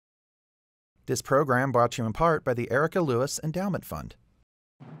This program brought to you in part by the Erica Lewis Endowment Fund.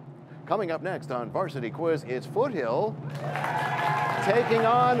 Coming up next on Varsity Quiz, it's Foothill taking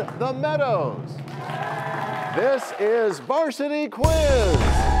on the Meadows. This is Varsity Quiz.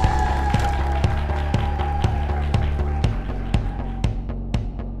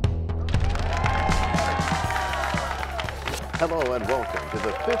 Hello and welcome to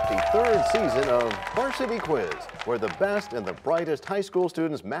the 53rd season of Varsity Quiz, where the best and the brightest high school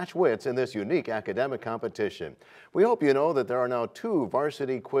students match wits in this unique academic competition. We hope you know that there are now 2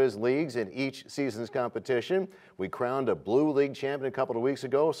 Varsity Quiz leagues in each season's competition. We crowned a Blue League champion a couple of weeks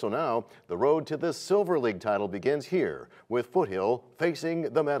ago, so now the road to the Silver League title begins here with Foothill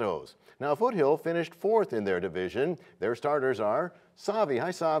facing the Meadows. Now Foothill finished 4th in their division. Their starters are Savi, hi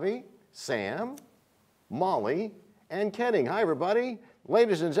Savi, Sam, Molly, and Kenning. Hi, everybody.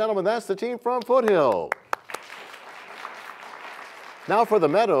 Ladies and gentlemen, that's the team from Foothill. Now for the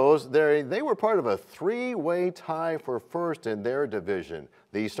Meadows, they were part of a 3-way tie for first in their division.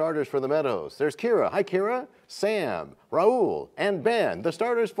 The starters for the Meadows, there's Kira. Hi, Kira. Sam, Raul, and Ben, the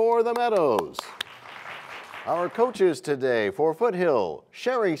starters for the Meadows. Our coaches today for Foothill,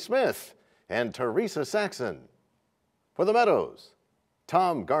 Sherry Smith and Teresa Saxon. For the Meadows,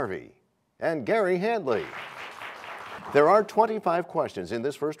 Tom Garvey and Gary Handley. There are 25 questions in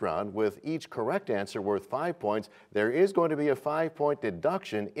this first round, with each correct answer worth 5 points. There is going to be a 5-point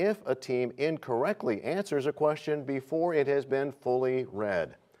deduction if a team incorrectly answers a question before it has been fully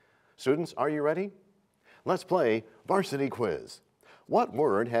read. Students, are you ready? Let's play Varsity Quiz. What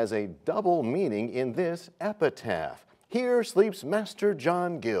word has a double meaning in this epitaph? Here sleeps Master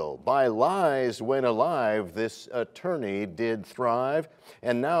John Gill. By lies when alive, this attorney did thrive.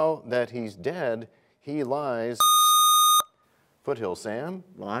 And now that he's dead, he lies. Foothill, Sam?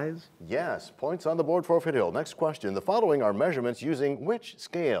 Lies? Yes, points on the board for Foothill. Next question. The following are measurements using which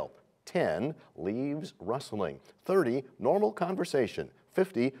scale? 10, leaves rustling. 30, normal conversation.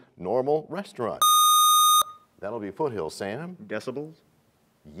 50, normal restaurant. That'll be Foothill, Sam. Decibels?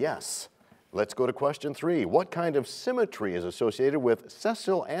 Yes. Let's go to question 3. What kind of symmetry is associated with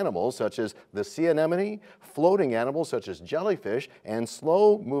sessile animals such as the sea anemone, floating animals such as jellyfish, and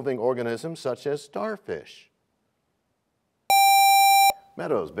slow-moving organisms such as starfish?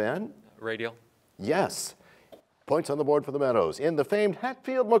 Meadows, Ben? Radial. Yes. Points on the board for the Meadows. In the famed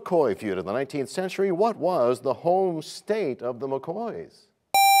Hatfield-McCoy feud of the 19th century, what was the home state of the McCoys?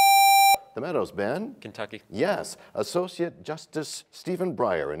 The Meadows, Ben? Kentucky. Yes. Associate Justice Stephen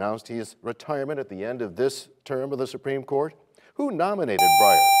Breyer announced his retirement at the end of this term of the Supreme Court. Who nominated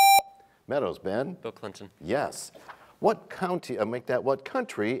Breyer? Meadows, Ben? Bill Clinton. Yes. What county, what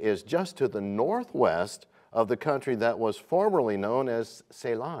country is just to the northwest of the country that was formerly known as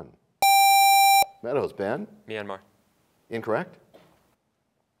Ceylon? Meadows, Ben? Myanmar. Incorrect.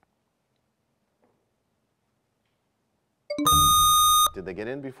 Did they get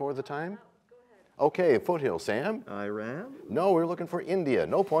in before the time? Go ahead. Okay, Foothill, Sam? Iran? No, we're looking for India.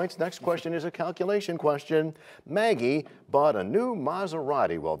 No points. Next question is a calculation question. Maggie bought a new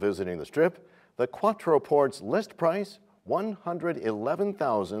Maserati while visiting the Strip. The Quattroport's list price,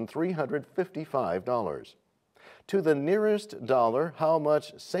 $111,355. To the nearest dollar, how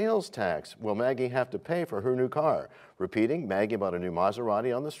much sales tax will Maggie have to pay for her new car? Repeating, Maggie bought a new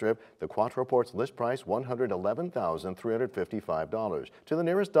Maserati on the Strip. The Quattroport's list price, $111,355. To the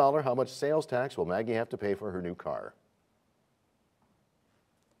nearest dollar, how much sales tax will Maggie have to pay for her new car?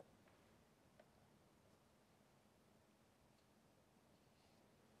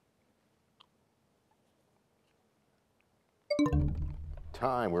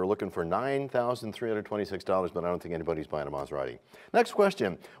 Time. We're looking for $9,326, but I don't think anybody's buying a Maserati. Next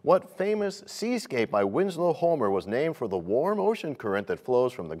question. What famous seascape by Winslow Homer was named for the warm ocean current that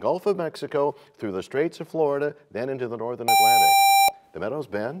flows from the Gulf of Mexico through the Straits of Florida, then into the northern Atlantic? The Meadows,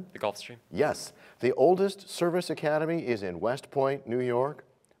 Ben? The Gulf Stream. Yes. The oldest service academy is in West Point, New York.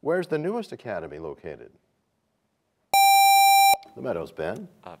 Where's the newest academy located? The Meadows, Ben?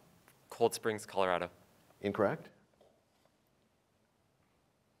 Cold Springs, Colorado. Incorrect.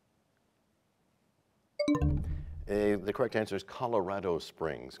 The correct answer is Colorado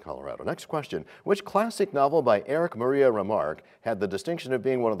Springs, Colorado. Next question. Which classic novel by Eric Maria Remarque had the distinction of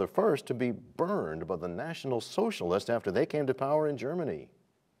being one of the first to be burned by the National Socialists after they came to power in Germany?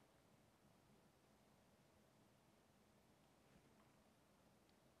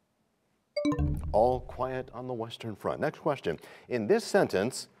 All Quiet on the Western Front. Next question. In this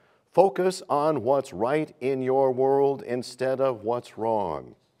sentence, focus on what's right in your world instead of what's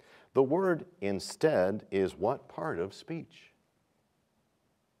wrong. The word instead is what part of speech?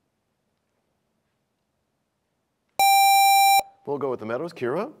 We'll go with the Meadows.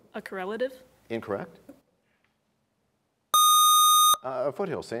 Kira? A correlative? Incorrect.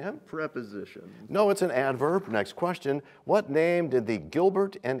 Foothill, Sam? Preposition. No, it's an adverb. Next question. What name did the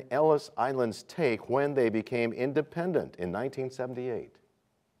Gilbert and Ellis Islands take when they became independent in 1978?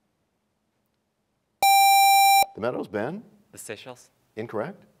 The Meadows, Ben? The Seychelles.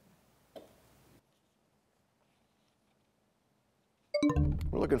 Incorrect.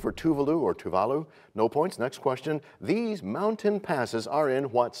 We're looking for Tuvalu or Tuvalu. No points. Next question. These mountain passes are in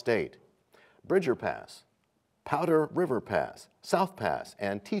what state? Bridger Pass, Powder River Pass, South Pass,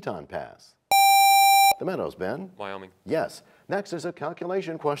 and Teton Pass. The Meadows, Ben? Wyoming. Yes. Next is a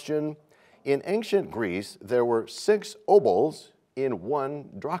calculation question. In ancient Greece, there were 6 obols in 1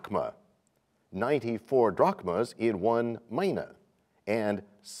 drachma, 94 drachmas in 1 mina, and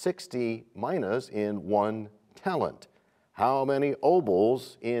 60 minas in 1 talent. How many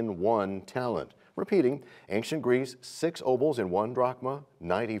obols in 1 talent? Repeating, ancient Greece, 6 obols in 1 drachma,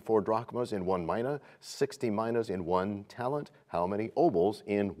 94 drachmas in 1 mina, 60 minas in 1 talent. How many obols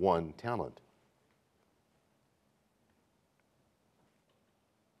in 1 talent?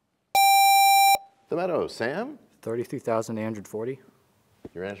 The Meadows, Sam? 33,840.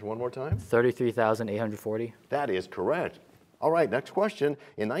 Your answer one more time? 33,840. That is correct. All right, next question.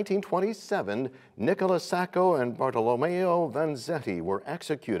 In 1927, Nicola Sacco and Bartolomeo Vanzetti were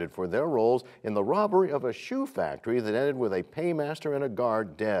executed for their roles in the robbery of a shoe factory that ended with a paymaster and a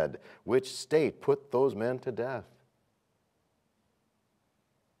guard dead. Which state put those men to death?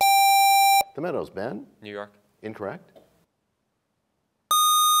 The Meadows, Ben? New York. Incorrect.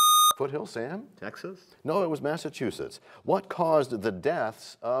 Foothill, Sam? Texas? No, it was Massachusetts. What caused the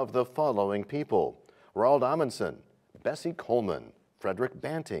deaths of the following people? Roald Amundsen, Bessie Coleman, Frederick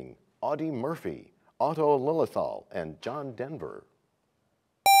Banting, Audie Murphy, Otto Lilithal, and John Denver.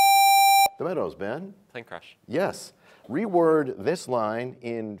 The Meadows, Ben? Plane crash. Yes. Reword this line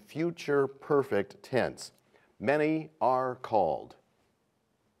in future perfect tense. Many are called.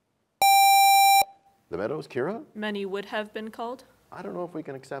 The Meadows, Kira? Many would have been called. I don't know if we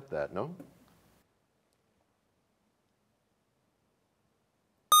can accept that, no?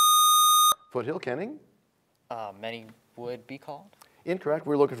 Foothill, Kenning? Many would be called. Incorrect.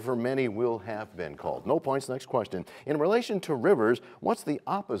 We're looking for many will have been called. No points. Next question. In relation to rivers, what's the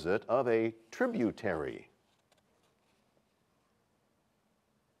opposite of a tributary?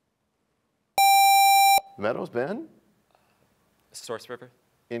 Meadows, Ben? Source River.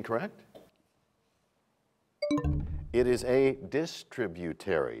 Incorrect. It is a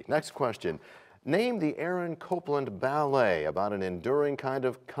distributary. Next question. Name the Aaron Copland Ballet about an enduring kind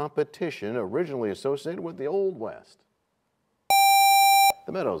of competition originally associated with the Old West.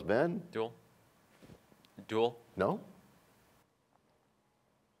 The Meadows, Ben? Duel. Duel. No?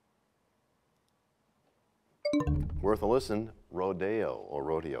 Worth a listen. Rodeo or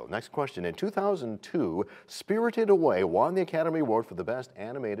rodeo. Next question. In 2002, Spirited Away won the Academy Award for the Best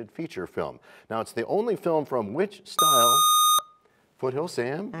Animated Feature Film. Now, it's the only film from which style? Foothill,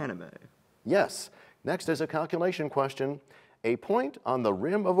 Sam? Anime. Yes. Next is a calculation question. A point on the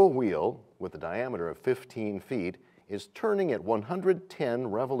rim of a wheel with a diameter of 15 feet is turning at 110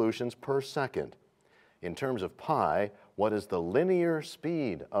 revolutions per second. In terms of pi, what is the linear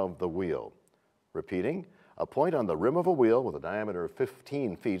speed of the wheel? Repeating, a point on the rim of a wheel with a diameter of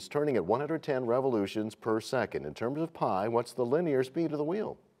 15 feet is turning at 110 revolutions per second. In terms of pi, what's the linear speed of the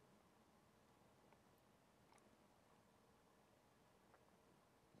wheel?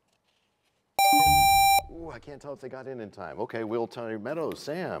 Ooh, I can't tell if they got in time. Okay, we'll tell you. Meadows,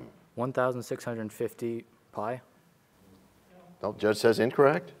 Sam? 1,650 pi. No, judge says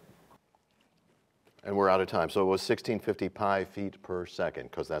incorrect. And we're out of time. So it was 1650 pi feet per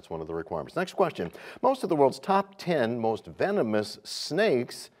second, because that's one of the requirements. Next question. Most of the world's top 10 most venomous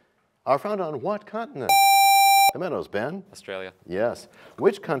snakes are found on what continent? The Meadows, Ben? Australia. Yes.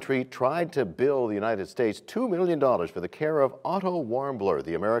 Which country tried to bill the United States $2 million for the care of Otto Warmblur,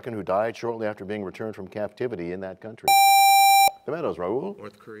 the American who died shortly after being returned from captivity in that country? The Meadows, Raul?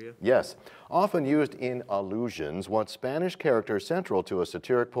 North Korea. Yes. Often used in allusions, what Spanish character central to a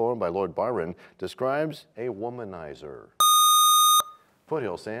satiric poem by Lord Byron describes a womanizer?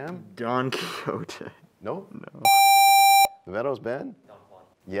 Foothill, Sam? Don Quixote. No? No. The Meadows, Ben? Don Juan.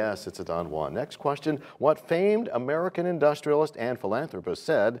 Yes, it's a Don Juan. Next question. What famed American industrialist and philanthropist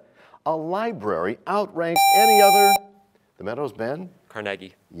said, a library outranks any other? The Meadows, Ben?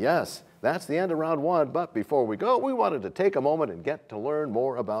 Carnegie. Yes. That's the end of round one, but before we go, we wanted to take a moment and get to learn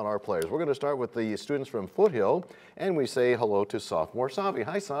more about our players. We're going to start with the students from Foothill, and we say hello to sophomore Savi.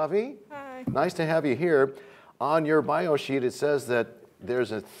 Hi, Savi. Hi. Nice to have you here. On your bio sheet, it says that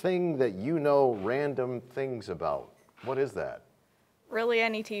there's a thing that you know random things about. What is that? Really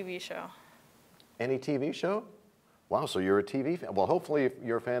any TV show. Any TV show? Wow, so you're a TV fan. Well, hopefully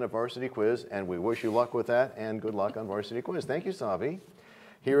you're a fan of Varsity Quiz, and we wish you luck with that, and good luck on Varsity Quiz. Thank you, Savi.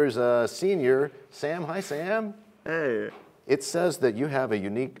 Here is a senior, Sam. Hi, Sam. Hey. It says that you have a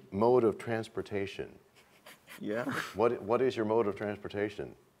unique mode of transportation. Yeah. What is your mode of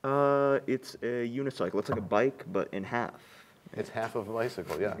transportation? It's a unicycle. It's like a bike, but in half. It's half of a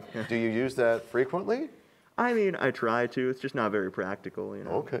bicycle, yeah. Do you use that frequently? I mean, I try to. It's just not very practical, you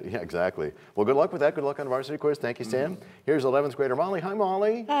know. Okay, yeah, exactly. Well, good luck with that. Good luck on Varsity Quiz. Thank you, Sam. Here's 11th grader Molly. Hi,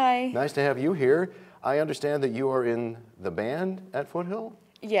 Molly. Hi. Nice to have you here. I understand that you are in the band at Foothill?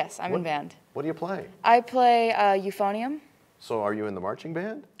 Yes, I'm in band. What do you play? I play euphonium. So are you in the marching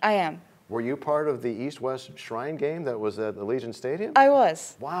band? I am. Were you part of the East-West Shrine game that was at Allegiant Stadium? I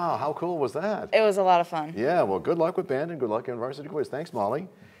was. Wow, how cool was that? It was a lot of fun. Yeah, well, good luck with band and good luck in Varsity Quiz. Thanks, Molly.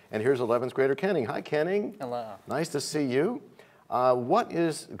 And here's 11th grader Kenning. Hi, Kenning. Hello. Nice to see you. What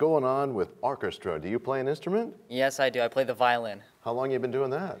is going on with orchestra? Do you play an instrument? Yes, I do. I play the violin How long have you been doing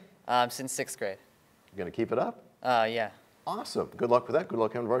that? since 6th grade. You gonna keep it up? Yeah. Awesome. Good luck with that. Good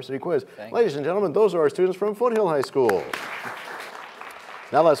luck on Varsity Quiz. Thanks. Ladies and gentlemen, those are our students from Foothill High School.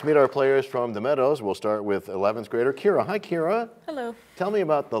 Now let's meet our players from the Meadows. We'll start with 11th grader Kira. Hi, Kira. Hello. Tell me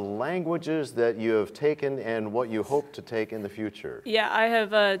about the languages that you have taken and what you hope to take in the future. Yeah, I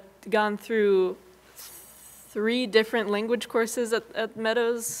have gone through 3 different language courses at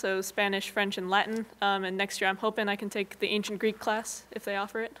Meadows, so Spanish, French, and Latin. And next year I'm hoping I can take the Ancient Greek class if they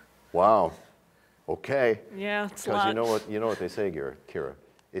offer it. Wow. Okay. Yeah, it's a Because lot. you know what they say, Kira.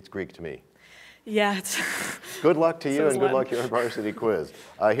 It's Greek to me. Yeah, it's Good luck to you So is and good Latin. luck here on Varsity Quiz.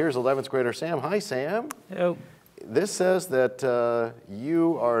 Here's 11th grader Sam. Hi, Sam. Hello. This says that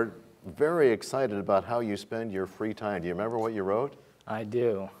you are very excited about how you spend your free time. Do you remember what you wrote? I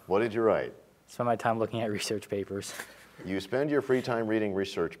do. What did you write? Spend my time looking at research papers. You spend your free time reading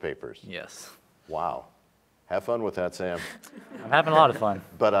research papers. Yes. Wow. Have fun with that, Sam. I'm having a lot of fun.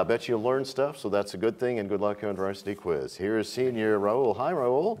 But I bet you learn stuff, so that's a good thing, and good luck here on Varsity Quiz. Here is senior Raul. Hi,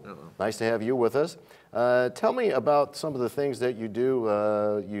 Raul. Hello. Nice to have you with us. Tell me about some of the things that you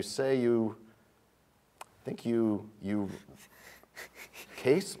do. You say you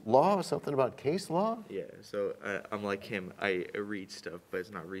case law, something about case law? Yeah, so I'm like him. I read stuff, but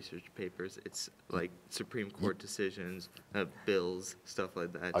it's not research papers. It's like Supreme Court decisions, bills, stuff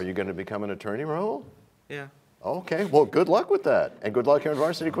like that. Are you going to become an attorney, Raul? Yeah. Okay, well, good luck with that. And good luck here on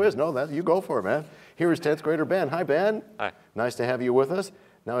Varsity Quiz. No, you go for it, man. Here is 10th grader Ben. Hi, Ben. Hi. Nice to have you with us.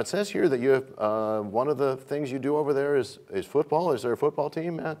 Now, it says here that you have, one of the things you do over there is football. Is there a football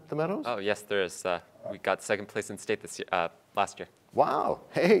team at the Meadows? Oh, yes, there is. We got 2nd place in state this year, last year. Wow.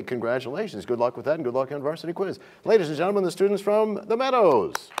 Hey, congratulations. Good luck with that and good luck on Varsity Quiz. Ladies and gentlemen, the students from the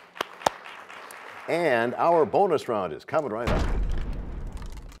Meadows. And our bonus round is coming right up.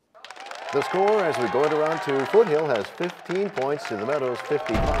 The score as we go into round 2, Foothill has 15 points to the Meadows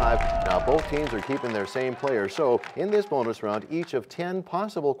 55. Now both teams are keeping their same players. So in this bonus round, each of 10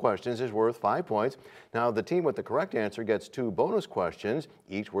 possible questions is worth 5 points. Now the team with the correct answer gets 2 bonus questions,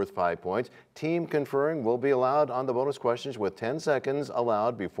 each worth 5 points. Team conferring will be allowed on the bonus questions with 10 seconds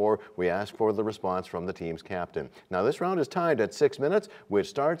allowed before we ask for the response from the team's captain. Now this round is timed at 6 minutes, which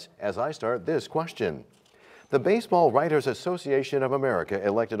starts as I start this question. The Baseball Writers Association of America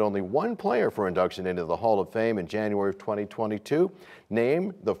elected only 1 player for induction into the Hall of Fame in January of 2022.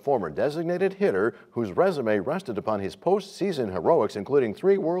 Name the former designated hitter whose resume rested upon his postseason heroics, including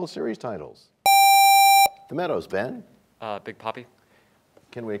 3 World Series titles. The Meadows, Ben. Big Poppy.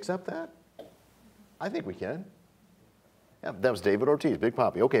 Can we accept that? I think we can. Yeah, that was David Ortiz, Big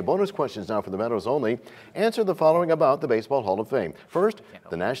Poppy. Okay, bonus questions now for the Meadows only. Answer the following about the Baseball Hall of Fame. First,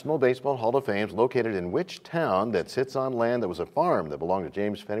 the National Baseball Hall of Fame is located in which town that sits on land that was a farm that belonged to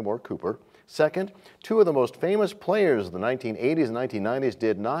James Fenimore Cooper? Second, 2 of the most famous players of the 1980s and 1990s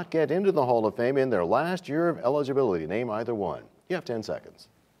did not get into the Hall of Fame in their last year of eligibility. Name either one. You have 10 seconds.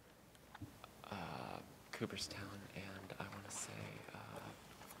 Cooperstown, and I want to say,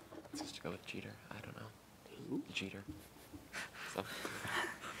 let's just go with Jeter. I don't know. Jeter. So.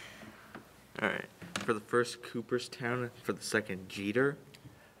 All right. For the first, Cooperstown. For the second, Jeter.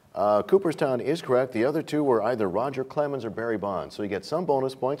 Cooperstown is correct. The other 2 were either Roger Clemens or Barry Bonds. So you get some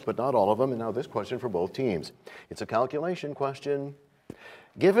bonus points, but not all of them. And now this question for both teams. It's a calculation question.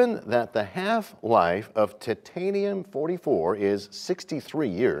 Given that the half-life of titanium-44 is 63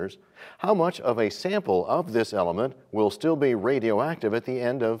 years, how much of a sample of this element will still be radioactive at the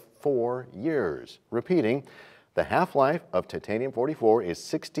end of 4 years? Repeating, the half-life of titanium-44 is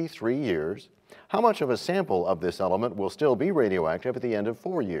 63 years. How much of a sample of this element will still be radioactive at the end of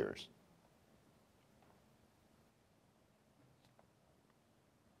 4 years?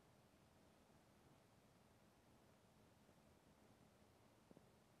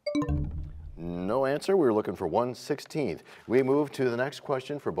 No answer. We were looking for 1/16. We move to the next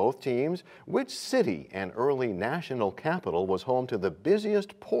question for both teams. Which city and early national capital was home to the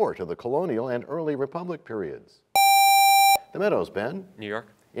busiest port of the colonial and early republic periods? The Meadows, Ben? New York.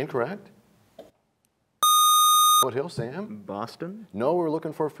 Incorrect. Foothill, Sam? Boston? No, we're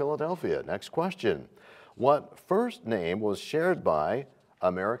looking for Philadelphia. Next question. What first name was shared by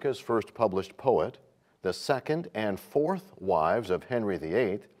America's first published poet, the second and fourth wives of Henry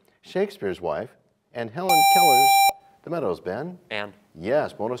VIII, Shakespeare's wife, and Helen Keller's? The Meadows, Ben? Anne.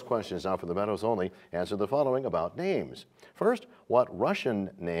 Yes, bonus questions now for the Meadows only. Answer the following about names. First, what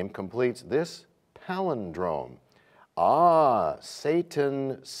Russian name completes this palindrome? Ah,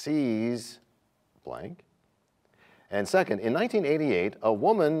 Satan sees blank. And second, in 1988, a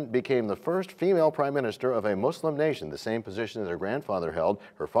woman became the first female prime minister of a Muslim nation, the same position that her grandfather held.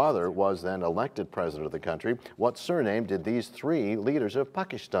 Her father was then elected president of the country. What surname did these three leaders of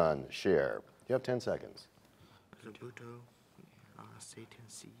Pakistan share? You have 10 seconds. Bhutto, Satan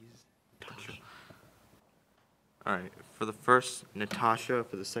sees. Natasha. All right, for the first, Natasha.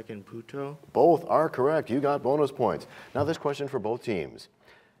 For the second, Bhutto. Both are correct. You got bonus points. Now this question for both teams.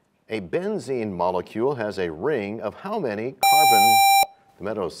 A benzene molecule has a ring of how many carbon? The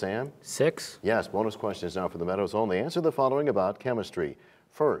Meadows, Sam? 6. Yes, bonus questions now for the Meadows only. Answer the following about chemistry.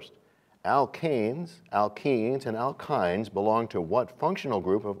 First, alkanes, alkenes, and alkynes belong to what functional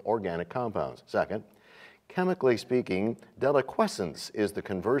group of organic compounds? Second, chemically speaking, deliquescence is the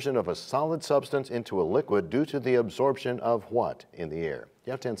conversion of a solid substance into a liquid due to the absorption of what in the air?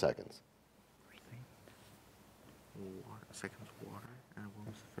 You have 10 seconds. Water. Second's water. And what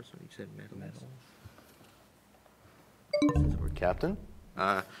was the first one? You said metals. Captain?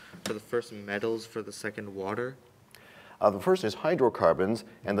 For the first, metals. For the second, water. The first is hydrocarbons,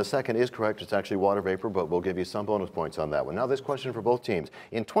 and the second is correct. It's actually water vapor, but we'll give you some bonus points on that one. Now, this question for both teams.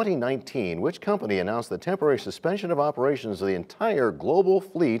 In 2019, which company announced the temporary suspension of operations of the entire global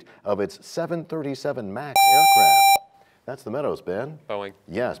fleet of its 737 MAX aircraft? That's the Meadows, Ben. Boeing.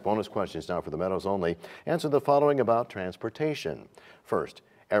 Yes, bonus questions now for the Meadows only. Answer the following about transportation. First,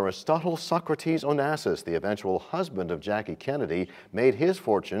 Aristotle Socrates Onassis, the eventual husband of Jackie Kennedy, made his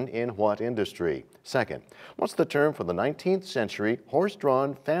fortune in what industry? Second, what's the term for the 19th century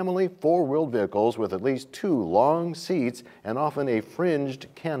horse-drawn family four-wheeled vehicles with at least 2 long seats and often a fringed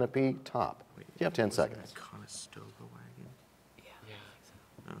canopy top? You have 10 seconds. Conestoga wagon.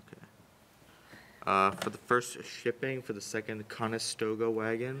 Yeah. Okay. For the first, shipping. For the second, Conestoga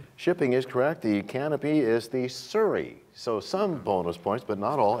wagon. Shipping is correct. The canopy is the Surrey. So some bonus points, but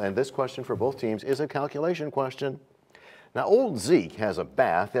not all. And this question for both teams is a calculation question. Now, old Zeke has a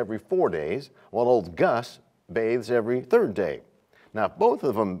bath every 4 days, while old Gus bathes every 3rd day. Now, if both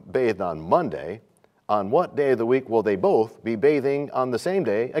of them bathed on Monday, on what day of the week will they both be bathing on the same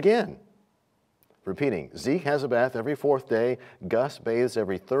day again? Repeating, Zeke has a bath every 4th day, Gus bathes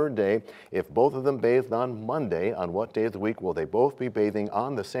every 3rd day. If both of them bathed on Monday, on what day of the week will they both be bathing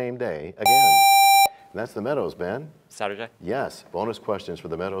on the same day again? And that's the Meadows, Ben. Saturday. Yes, bonus questions for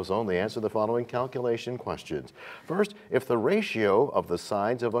the Meadows only. Answer the following calculation questions. First, if the ratio of the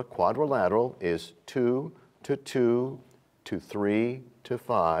sides of a quadrilateral is 2 to 2 to 3 to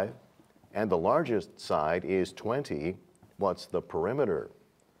 5, and the largest side is 20, what's the perimeter?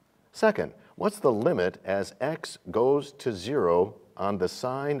 Second, what's the limit as x goes to 0 on the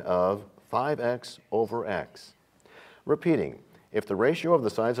sine of 5x over x? Repeating, if the ratio of the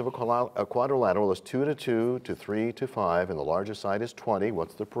sides of a quadrilateral is 2 to 2 to 3 to 5, and the largest side is 20,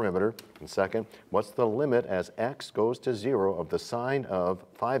 what's the perimeter? And second, what's the limit as x goes to 0 of the sine of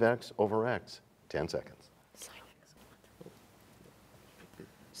 5x over x? 10 seconds.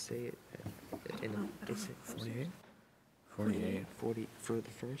 Say it. Is it 48? 48. 40 for the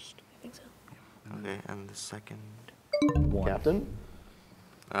first? I think so. Okay, and the second? 1. Captain?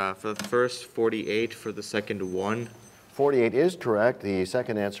 For the first, 48. For the second, 1. 48 is correct. The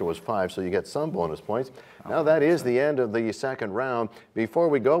second answer was 5, so you get some bonus points. Now that is the end of the second round. Before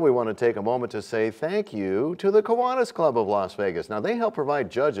we go, we want to take a moment to say thank you to the Kiwanis Club of Las Vegas. Now they help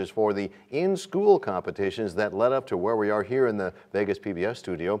provide judges for the in-school competitions that led up to where we are here in the Vegas PBS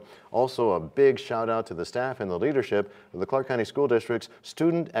studio. Also a big shout out to the staff and the leadership of the Clark County School District's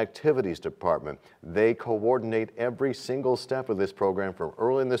Student Activities Department. They coordinate every single step of this program from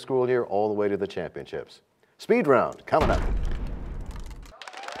early in the school year all the way to the championships. Speed round coming up.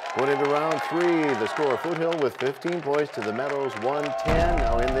 Going into round 3, the score Foothill with 15 points to the Meadows 110.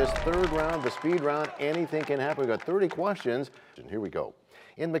 Now in this third round, the speed round, anything can happen. We've got 30 questions, and here we go.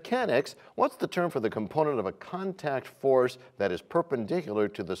 In mechanics, what's the term for the component of a contact force that is perpendicular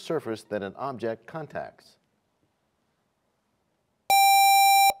to the surface that an object contacts?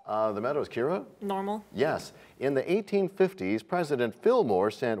 The Meadows, Kira? Normal. Yes. In the 1850s, President Fillmore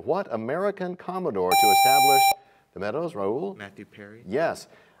sent what American commodore to establish the Meadows, Raul? Matthew Perry. Yes.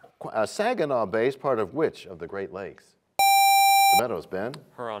 Saginaw Bay is part of which of the Great Lakes? The Meadows, Ben?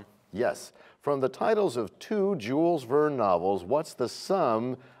 Huron. Yes. From the titles of 2 Jules Verne novels, what's the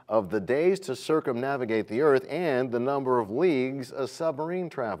sum of the days to circumnavigate the Earth and the number of leagues a submarine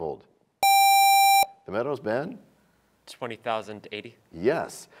traveled? The Meadows, Ben? 20,080.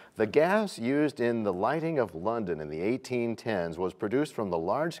 Yes. The gas used in the lighting of London in the 1810s was produced from the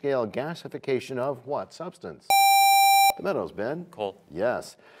large-scale gasification of what substance? The Meadows, Ben? Coal.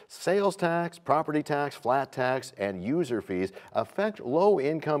 Yes. Sales tax, property tax, flat tax, and user fees affect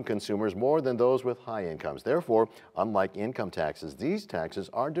low-income consumers more than those with high incomes. Therefore, unlike income taxes, these taxes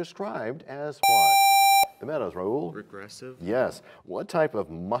are described as what? The Meadows, Raul? Regressive. Yes. What type of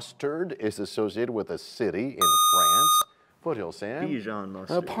mustard is associated with a city in France? Foothill, Sam? Dijon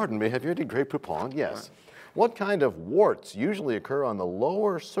mustard. Pardon me, have you any Grey Poupon? Yes. What kind of warts usually occur on the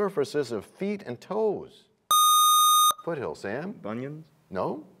lower surfaces of feet and toes? Foothill, Sam? Bunions.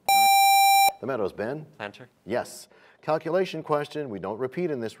 No? The Meadows, Ben? Planter. Yes. Calculation question, we don't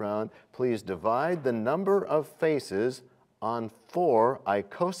repeat in this round. Please divide the number of faces on 4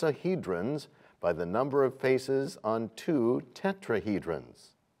 icosahedrons by the number of faces on 2 tetrahedrons.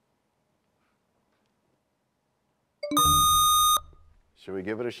 Should we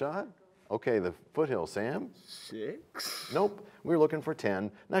give it a shot? Okay, the Foothill, Sam? 6. Nope, we were looking for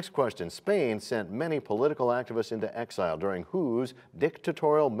 10. Next question. Spain sent many political activists into exile during whose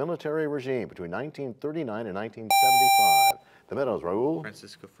dictatorial military regime between 1939 and 1975? The Meadows, Raul?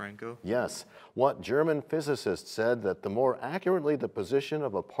 Francisco Franco. Yes. What German physicist said that the more accurately the position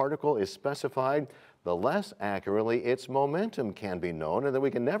of a particle is specified, the less accurately its momentum can be known, and that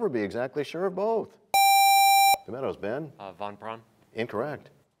we can never be exactly sure of both? The Meadows, Ben? Von Braun.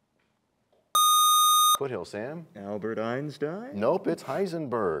 Incorrect. Foothill, Sam? Albert Einstein. Nope, it's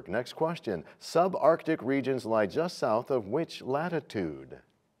Heisenberg. Next question. Subarctic regions lie just south of which latitude?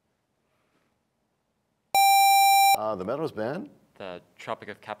 The Meadows, Ben? The Tropic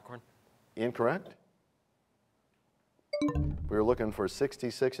of Capricorn. Incorrect. We were looking for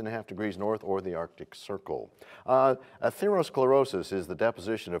 66.5 degrees north or the Arctic Circle. Atherosclerosis is the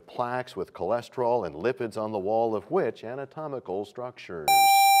deposition of plaques with cholesterol and lipids on the wall of which anatomical structures?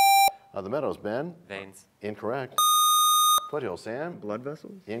 The Meadows, Ben? Veins. Incorrect. Foothill, Sam? Blood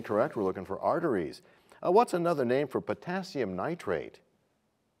vessels. Incorrect. We're looking for arteries. What's another name for potassium nitrate?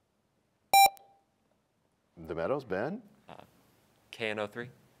 The Meadows, Ben? KNO3.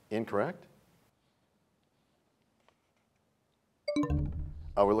 Incorrect.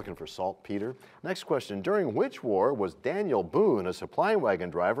 We're looking for saltpeter. Next question. During which war was Daniel Boone a supply wagon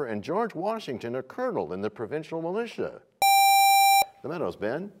driver and George Washington a colonel in the provincial militia? The Meadows,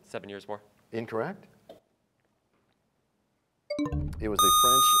 Ben? 7 Years' War. Incorrect. It was the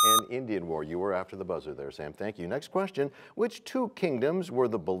French and Indian War. You were after the buzzer there, Sam. Thank you. Next question. Which 2 kingdoms were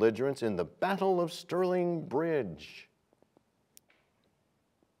the belligerents in the Battle of Stirling Bridge?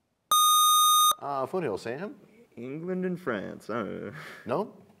 Foothill, Sam? England and France.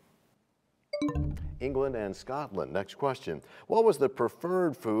 No? England and Scotland. Next question. What was the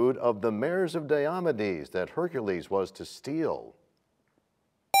preferred food of the mares of Diomedes that Hercules was to steal?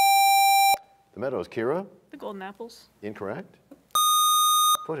 The Meadows, Kira? The golden apples. Incorrect.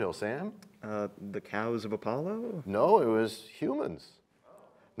 Foothill, Sam? The cows of Apollo. No, it was humans.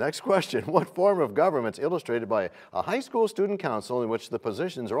 Next question. What form of government is illustrated by a high school student council in which the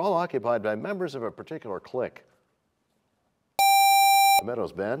positions are all occupied by members of a particular clique? The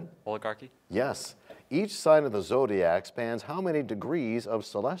Meadows, Ben? Oligarchy. Yes. Each sign of the zodiac spans how many degrees of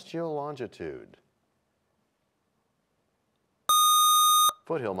celestial longitude?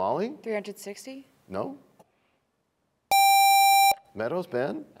 Foothill, Molly? 360? No. Meadows,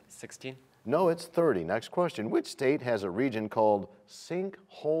 Ben? 16. No, it's 30. Next question. Which state has a region called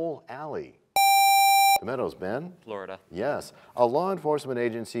Sinkhole Alley? The Meadows, Ben? Florida. Yes. A law enforcement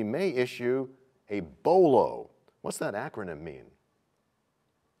agency may issue a BOLO. What's that acronym mean?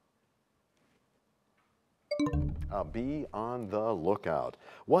 Be on the lookout.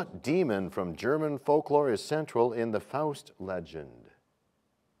 What demon from German folklore is central in the Faust legend?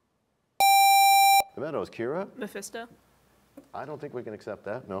 The Meadows, Kira? Mephisto. I don't think we can accept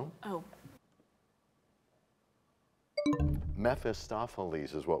that, no. Oh.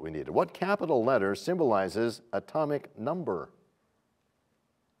 Mephistopheles is what we needed. What capital letter symbolizes atomic number?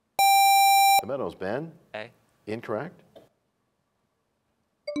 The Meadows, Ben? A. Incorrect.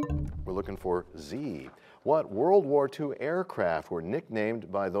 We're looking for Z. What World War II aircraft were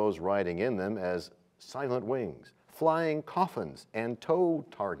nicknamed by those riding in them as silent wings? flying coffins, and tow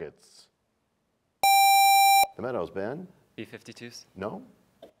targets? The Meadows, Ben? B-52s. No?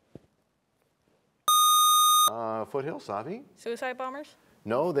 Foothill, Savi? Suicide bombers?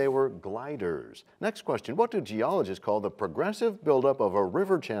 No, they were gliders. Next question. What do geologists call the progressive buildup of a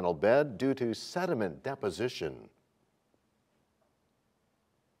river channel bed due to sediment deposition?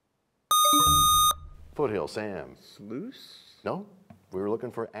 Foothill, Sam? Sluice? No? We were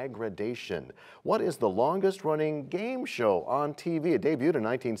looking for aggradation. What is the longest running game show on TV? It debuted in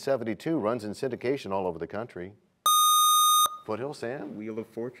 1972, runs in syndication all over the country. Foothill, Sam? Wheel of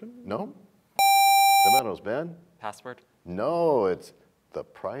Fortune? No? The Meadows, Ben? Password. No, it's The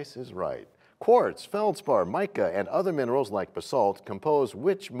Price is Right. Quartz, feldspar, mica, and other minerals like basalt compose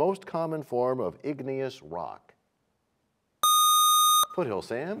which most common form of igneous rock? Foothill,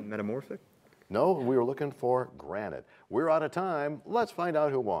 Sam? Metamorphic? No, we were looking for granite. We're out of time. Let's find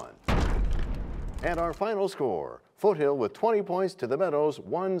out who won. And our final score, Foothill with 20 points to the Meadows,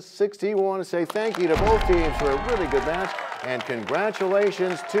 160. We want to say thank you to both teams for a really good match, and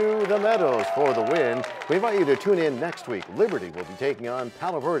congratulations to the Meadows for the win. We invite you to tune in next week. Liberty will be taking on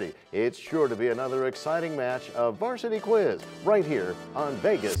Palo Verde. It's sure to be another exciting match of Varsity Quiz right here on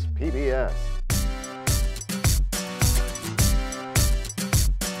Vegas PBS.